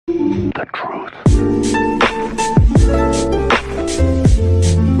the truth.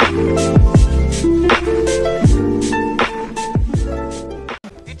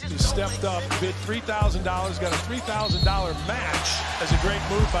 He stepped up, bid $3,000, got a $3,000 match as a great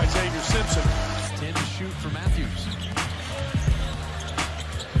move by Zavier Simpson. 10 to shoot for Matthews.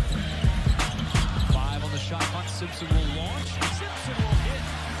 5 on the shot clock. Simpson will launch. Simpson will hit.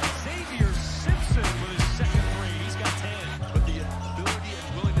 Zavier Simpson with his second three. He's got 10. But the ability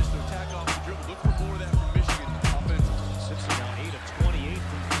and willingness to attack off the dribble. Look for more of that from Michigan offensively. Simpson now 8 of 28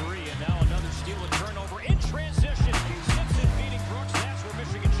 from 3, and now another steal and turnover in transition. Simpson beating Brooks. That's where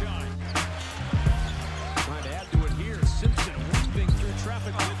Michigan shines. Trying to add to it here. Simpson weaving through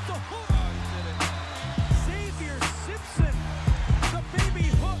traffic with the hook. Zavier Simpson, the baby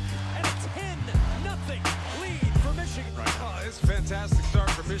hook, and a 10-0 lead for Michigan. Oh, it's a fantastic start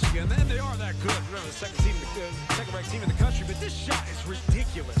for Michigan. And they are that good. Remember, the second-ranked team in the country. But this shot is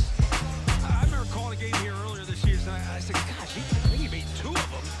ridiculous. I remember calling a game here earlier this year, and I said, gosh, he made 2 of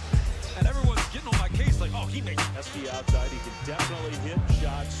them. And everyone's getting on my case like, oh, he made. Esky outside, he can definitely hit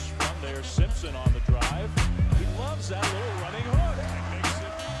shots from there. Simpson on the drive. He loves that little running hook. He makes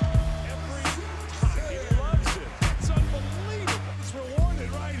it every time. He loves it. It's unbelievable. It's rewarded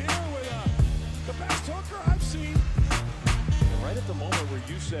right here with the best hooker I've seen. And right at the moment where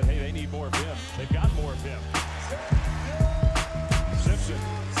you said, hey, they need more of him, they've got more of him. Simpson,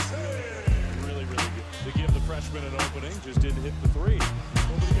 really, really good. To give the freshman an opening, just didn't hit the 3.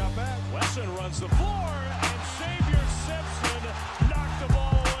 Nobody got back. Wesson runs the floor, and Zavier Simpson knocked the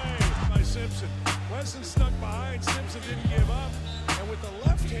ball away. By Simpson. Wesson stuck behind. Simpson didn't give up. And with the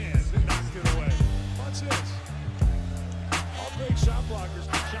left hand, they knocked it away. Watch this. All great shot blockers.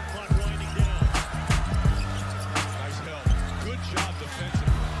 Shot clock winding down. Nice help. Good job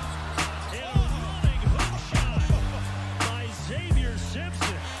defensively. And a running hook shot by Zavier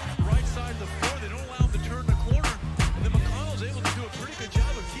Simpson. Right side of the floor, they don't allow him to turn the corner. And then McConnell's able to do a pretty good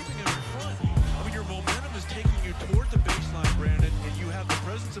job of keeping him in front. I mean, your momentum is taking you toward the baseline, Brandon, and you have the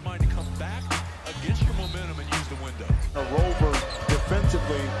presence of mind to come back against your momentum and use the window. A rover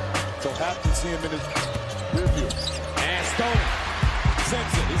defensively, so happy to see him in his rear view. And Stone.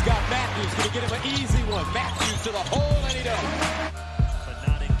 Simpson, he's got Matthews, gonna get him an easy one. Matthews to the hole, and he does. But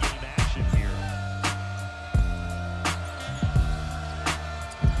not in game action here.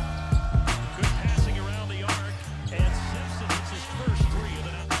 Good passing around the arc, and Simpson hits his first 3 of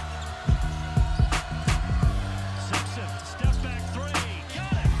the night. Simpson, step back 3,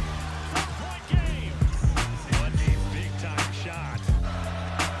 got it. 4-point game. What a big-time shot.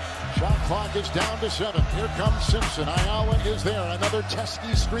 Shot clock is down to 7. Here comes Simpson. Iowa is there. Another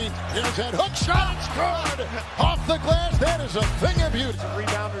Teskey screen. Here's that hook shot. It's good. Off the glass. That is a thing of beauty.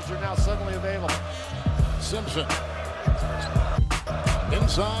 Rebounders are now suddenly available. Simpson.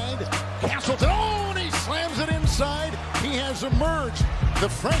 Inside. Castleton. Oh, and he slams it inside. He has emerged. The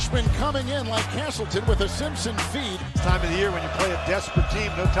freshman coming in like Castleton with a Simpson feed. It's time of the year when you play a desperate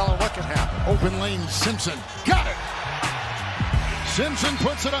team. No telling what can happen. Open lane, Simpson. Got it. Simpson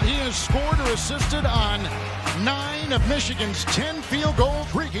puts it up. He has scored or assisted on 9 of Michigan's 10 field goals,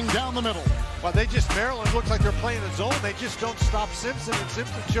 streaking down the middle. Well, Maryland looks like they're playing a zone. They just don't stop Simpson, and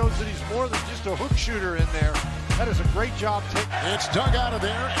Simpson shows that he's more than just a hook shooter in there. That is a great job taking. It's dug out of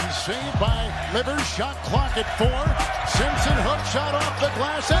there and saved by Livers. Shot clock at 4. Simpson hook shot off the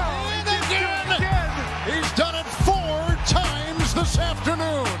glass. And again! He's done it 4 times this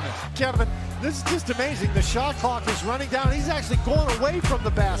afternoon. Kevin, this is just amazing. The shot clock is running down. He's actually going away from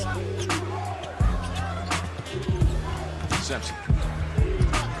the basket. Simpson.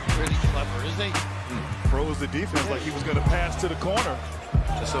 Pretty clever, isn't he? Froze the defense like he was going to pass to the corner.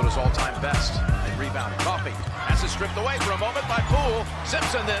 Minnesota's all-time best. They rebound. Coffee has it stripped away for a moment by Poole.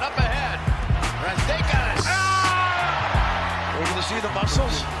 Simpson then up ahead. Rasdekas. We're going to see the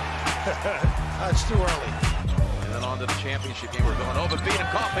muscles. It's too early. And then on to the championship game. We're going over beat and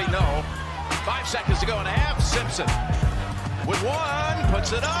Coffee. No. 5 seconds to go in a half. Simpson with 1.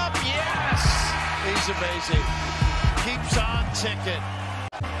 Puts it up. Yes. He's amazing. Keeps on ticking.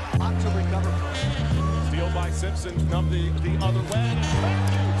 Lot to recover from. Steal by Simpson, come the other way.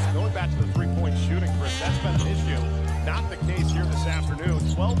 Matthews going back to the 3-point shooting, Chris. That's been an issue. Not the case here this afternoon.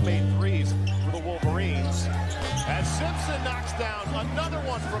 12 made threes for the Wolverines. As Simpson knocks down another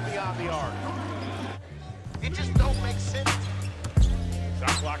one from beyond the arc. It just don't make sense. Shot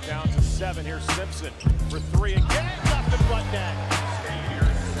clock down to 7. Here's Simpson for 3 again. Nothing but net.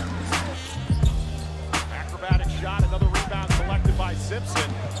 Acrobatic shot, another rebound collected by Simpson.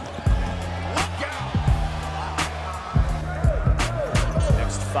 Look out!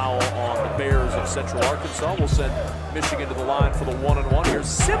 Next foul on the Bears of Central Arkansas will send Michigan to the line for the 1-and-1. Here's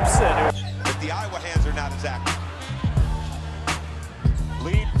Simpson.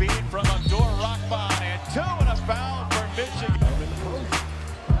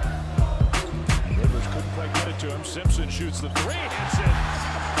 Simpson shoots the three, hits it.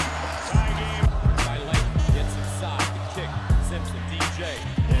 Tie game. By Lake, gets inside, the kick. Simpson, DJ,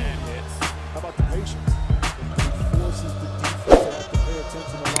 and hits. How about the patience? He forces the defense to have to pay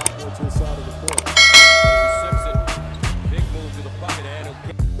attention a lot more to the side of the court. Simpson, big move to the bucket, and he'll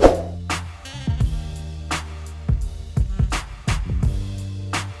get